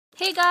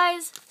Hey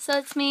guys, so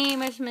it's me,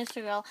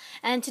 Mr. Girl,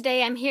 and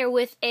today I'm here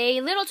with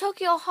a little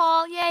Tokyo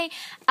haul. Yay!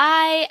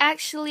 I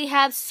actually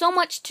have so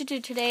much to do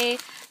today.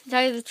 To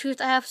tell you the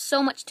truth, I have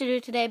so much to do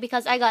today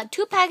because I got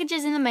 2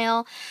 packages in the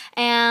mail,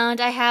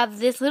 and I have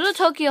this little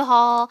Tokyo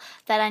haul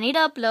that I need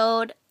to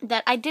upload.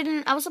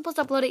 I was supposed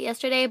to upload it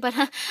yesterday, but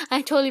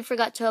I totally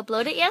forgot to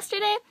upload it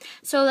yesterday.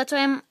 So that's why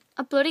I'm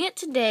uploading it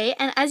today.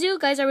 And as you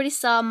guys already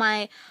saw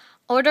my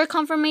order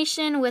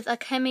confirmation with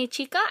Akemi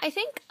Chika, I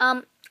think,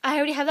 I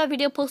already have that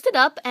video posted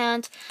up,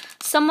 and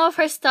some of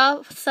her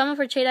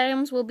trade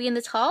items will be in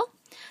this haul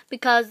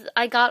because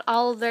I got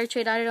all of their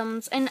trade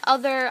items and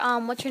other,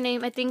 what's her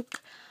name? I think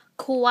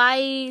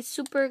Kawaii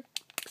Super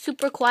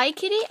Kawaii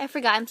Kitty? I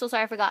forgot. I'm so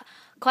sorry, I forgot.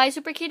 Kawaii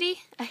Super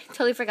Kitty? I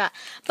totally forgot.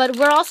 But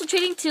we're also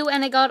trading too,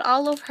 and I got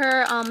all of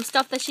her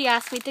stuff that she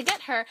asked me to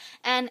get her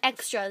and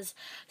extras.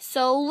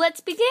 So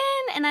let's begin,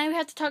 and I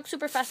have to talk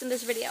super fast in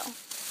this video.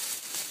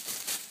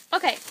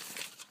 Okay.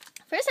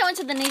 First, I went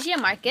to the Nijiya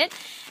market,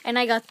 and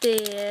I got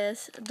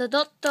this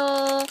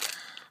Dodotto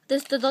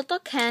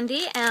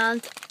candy,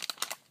 and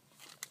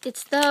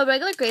it's the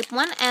regular grape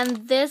one,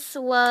 and this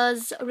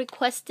was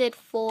requested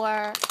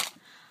for,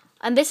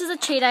 and this is a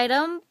trade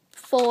item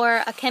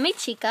for Akemi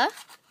Chika,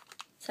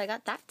 so I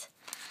got that.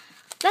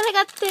 Then I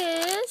got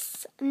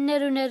this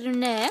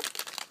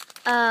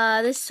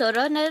this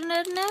soda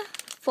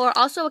for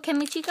also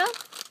Akemi Chika.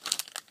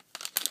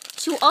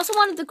 She also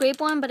wanted the grape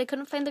one, but I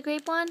couldn't find the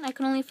grape one. I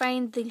could only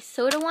find the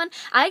soda one.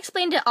 I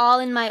explained it all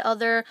in my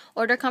other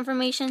order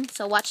confirmation,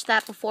 so watch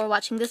that before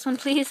watching this one,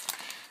 please.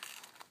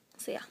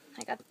 So yeah,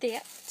 I got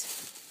that.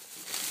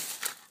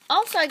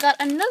 Also, I got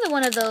another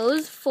one of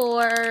those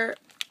for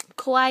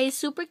Kawaii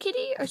Super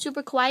Kitty or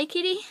Super Kawaii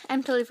Kitty. I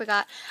totally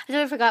forgot,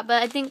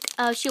 but I think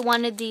she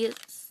wanted the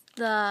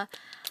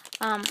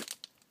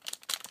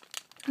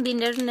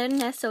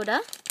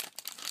soda.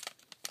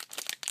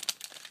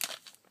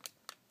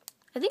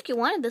 I think you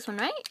wanted this one,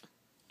 right?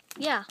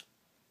 Yeah.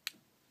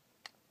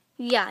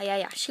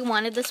 Yeah. She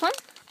wanted this one.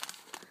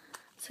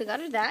 So I got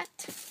her that.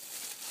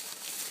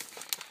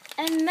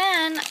 And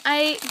then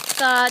I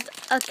got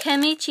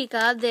Akemi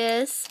Chika,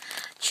 this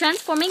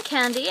transforming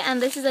candy.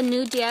 And this is a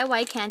new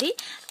DIY candy.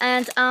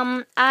 And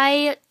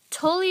I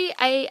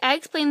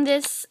explained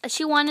this.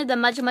 She wanted the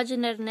Maju Maju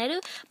Neru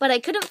Neru, but I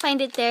couldn't find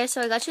it there,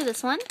 so I got you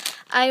this one.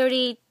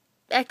 I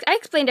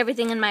explained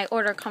everything in my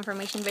order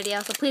confirmation video,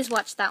 so please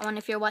watch that one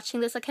if you're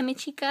watching this Akemi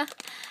Chika.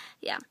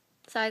 Yeah,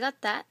 so I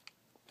got that.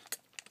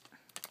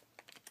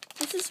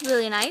 This is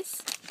really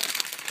nice.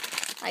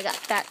 I got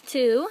that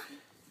too.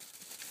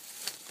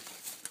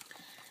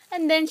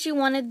 And then she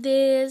wanted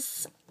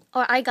this,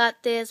 or I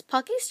got this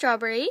Pocky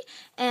Strawberry,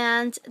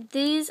 and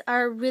these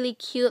are really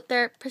cute.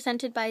 They're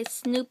presented by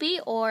Snoopy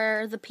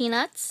or the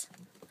Peanuts.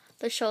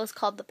 The show is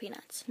called The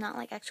Peanuts, not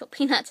like actual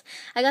peanuts.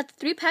 I got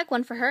the 3-pack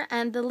one for her,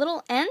 and the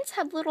little ends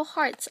have little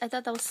hearts. I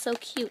thought that was so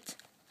cute.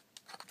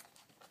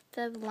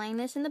 The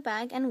Linus in the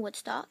bag and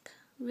Woodstock.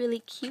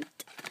 Really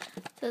cute.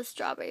 The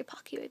strawberry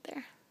Pocky right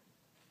there.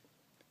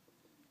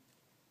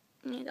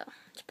 There you go.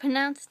 It's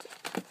pronounced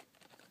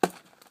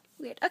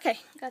weird. Okay,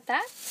 got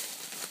that.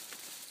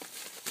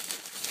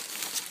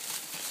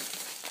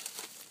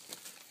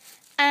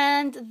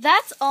 And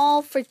that's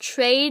all for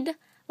trade.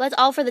 That's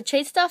all for the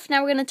trade stuff.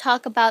 Now we're going to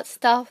talk about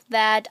stuff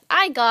that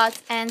I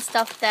got and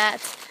stuff that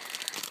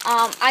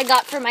I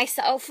got for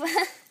myself.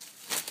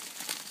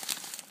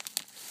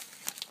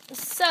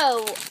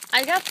 So,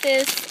 I got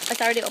this, it's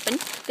already open,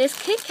 this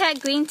Kit Kat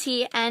green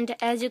tea, and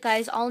as you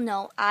guys all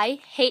know, I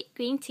hate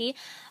green tea,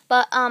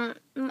 but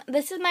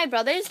this is my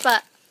brother's,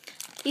 but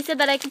he said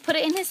that I could put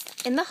it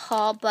in the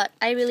haul, but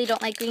I really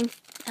don't like green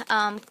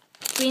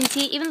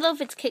tea, even though if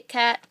it's Kit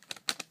Kat.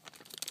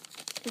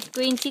 It's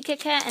green tea Kit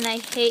Kat, and I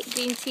hate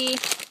green tea,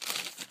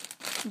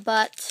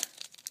 but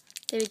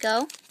there we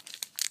go.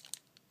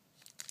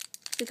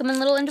 They come in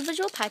little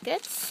individual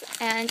packets,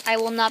 and I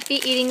will not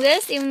be eating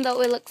this, even though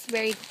it looks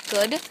very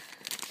good.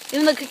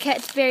 Even though Kit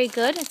Kat's very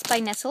good, it's by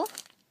Nestle.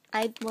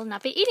 I will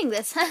not be eating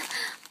this.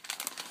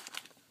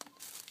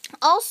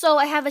 Also,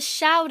 I have a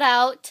shout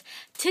out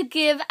to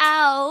give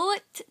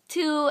out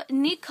to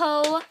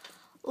Nico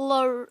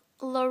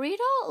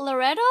Loreto?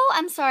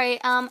 I'm sorry,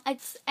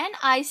 it's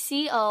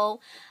Nico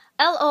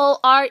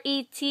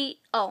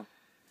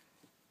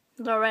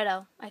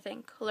Loreto, I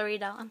think.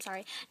 Loreto, I'm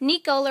sorry.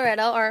 Nico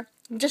Loreto, or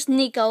just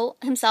Nico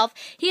himself.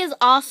 He is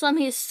awesome.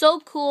 He is so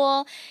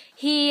cool.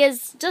 He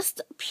is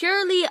just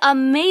purely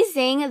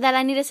amazing that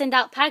I need to send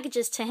out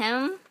packages to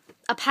him.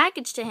 A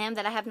package to him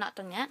that I have not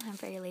done yet. I'm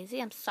very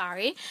lazy. I'm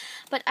sorry.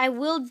 But I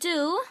will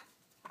do.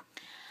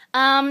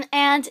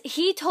 And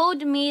he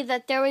told me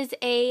that there was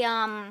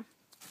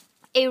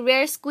a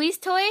rare squeeze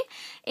toy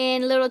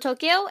in Little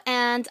Tokyo,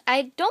 and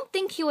I don't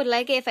think he would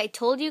like it if I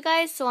told you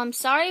guys, so I'm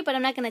sorry, but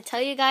I'm not going to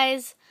tell you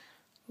guys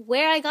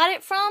where I got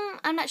it from.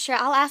 I'm not sure.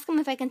 I'll ask him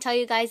if I can tell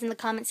you guys in the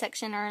comment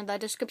section or in the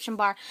description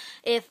bar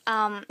if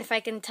I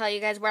can tell you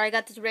guys where I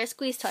got this rare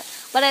squeeze toy.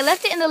 But I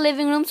left it in the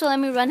living room, so let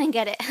me run and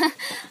get it.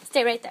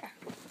 Stay right there.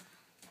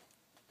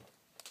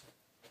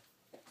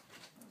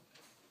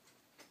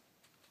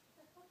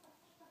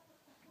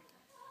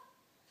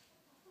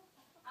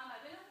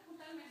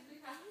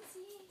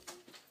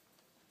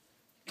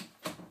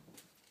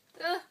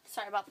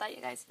 about that,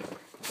 you guys.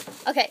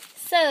 Okay,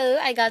 so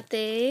I got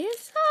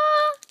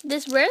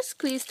this rare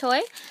squeeze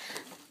toy.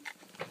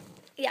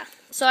 Yeah,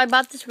 so I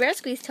bought this rare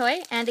squeeze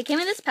toy, and it came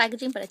in this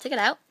packaging, but I took it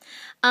out.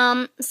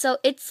 So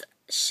it's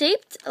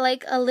shaped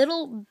like a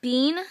little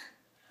bean,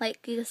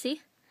 like you can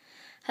see.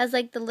 Has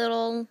like the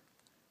little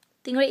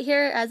thing right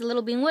here as a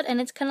little bean would,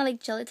 and it's kind of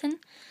like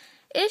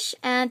gelatin-ish,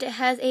 and it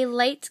has a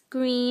light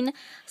green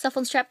cell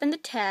phone strap in the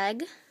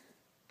tag.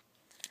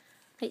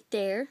 Right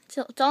there.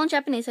 So it's all in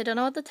Japanese. I don't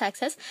know what the tag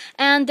says.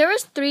 And there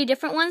was 3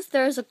 different ones.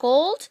 There's a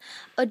gold,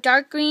 a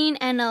dark green,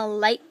 and a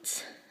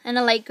light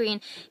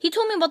green. He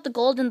told me about the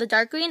gold and the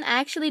dark green.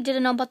 I actually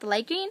didn't know about the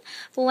light green,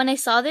 but when I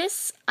saw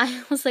this,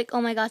 I was like,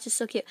 oh my gosh, it's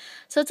so cute.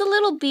 So it's a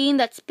little bean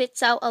that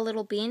spits out a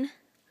little bean.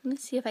 Let me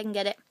see if I can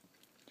get it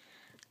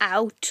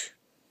out.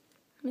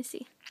 Let me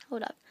see.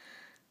 Hold up.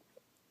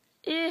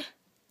 There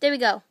we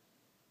go.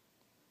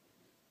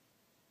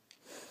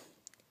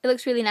 It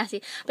looks really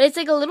nasty. But it's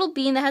like a little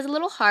bean that has a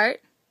little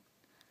heart.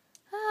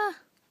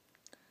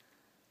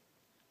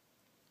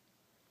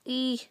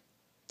 There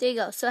you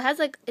go. So it has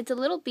like, it's a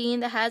little bean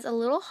that has a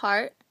little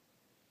heart.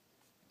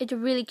 It's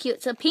really cute.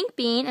 It's a pink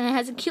bean, and it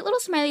has a cute little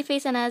smiley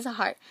face, and it has a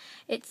heart.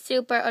 It's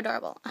super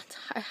adorable.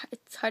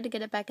 It's hard to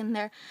get it back in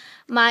there.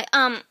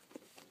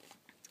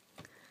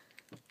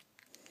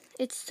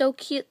 It's so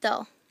cute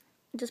though.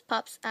 It just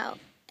pops out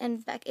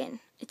and back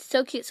in. It's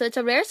so cute. So it's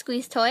a rare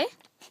squeeze toy.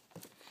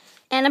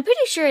 And I'm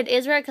pretty sure it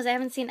is rare because I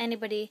haven't seen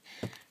anybody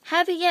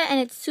have it yet. And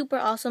it's super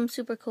awesome,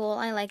 super cool.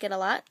 I like it a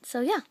lot.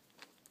 So yeah,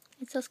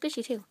 it's so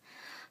squishy too.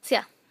 So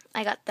yeah,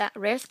 I got that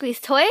rare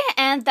squeeze toy.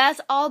 And that's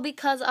all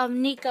because of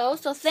Nico.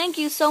 So thank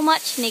you so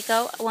much,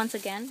 Nico, once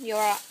again.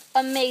 You're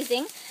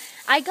amazing.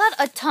 I got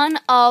a ton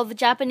of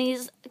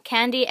Japanese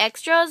candy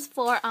extras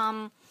for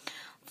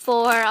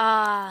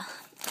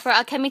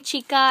Akemi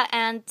Chica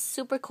and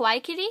Super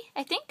Kawaii Kitty,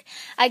 I think.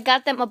 I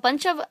got them a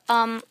bunch of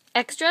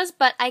extras,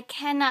 but I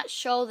cannot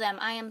show them.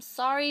 I am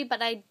sorry,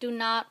 but I do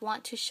not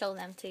want to show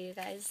them to you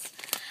guys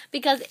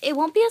because it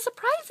won't be a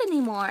surprise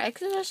anymore.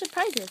 Extras are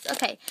surprises.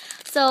 Okay,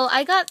 so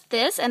I got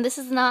this, and this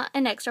is not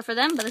an extra for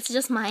them, but it's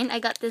just mine. I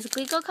got this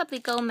Glico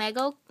Caplico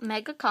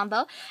Mega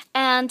Combo,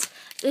 and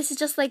this is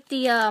just like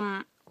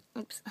the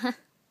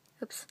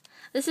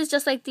This is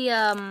just like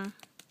the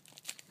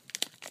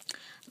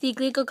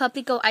Glico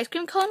Caplico ice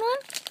cream cone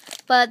one.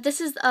 But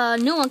this is a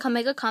new one called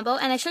Mega Combo.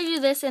 And I showed you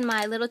this in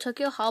my Little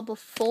Tokyo haul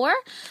before.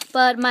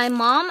 But my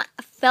mom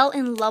fell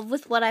in love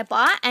with what I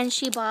bought. And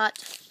she bought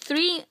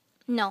 2.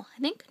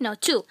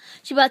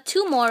 She bought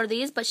 2 more of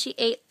these. But she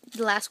ate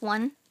the last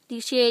one.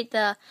 She ate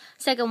the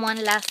second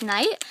one last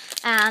night.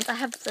 And I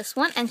have this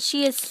one. And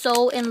she is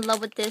so in love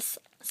with this.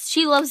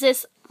 She loves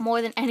this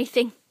more than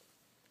anything.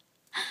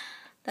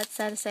 That's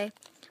sad to say.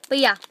 But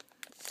yeah.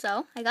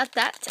 So I got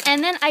that,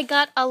 and then I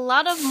got a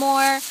lot of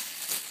more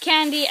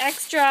candy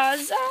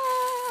extras.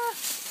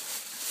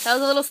 That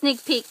was a little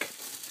sneak peek.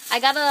 I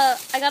got a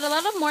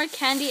lot of more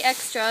candy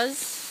extras.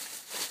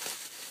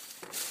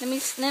 Let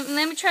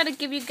me try to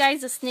give you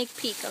guys a sneak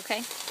peek,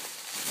 okay?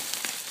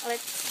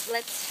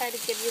 Let's try to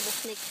give you the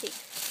sneak peek.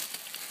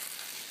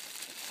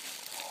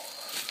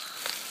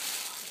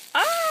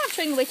 I'm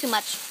showing way too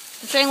much.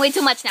 I'm showing way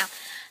too much now.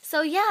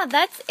 So yeah,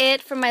 that's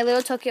it for my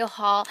Little Tokyo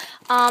haul.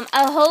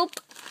 I hope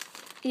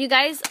you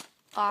guys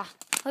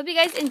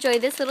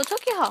enjoyed this Little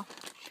Tokyo haul.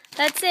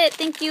 That's it.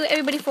 Thank you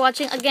everybody for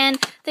watching. Again,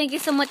 thank you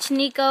so much,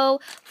 Nico,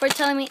 for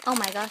telling me. Oh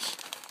my gosh.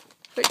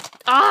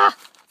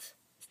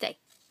 Stay.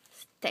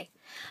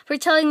 For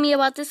telling me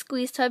about this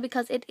squeeze toy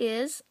because it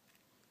is.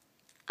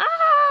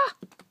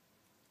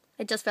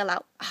 It just fell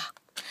out.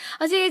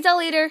 I'll see you guys all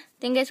later.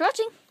 Thank you guys for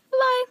watching.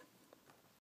 Bye.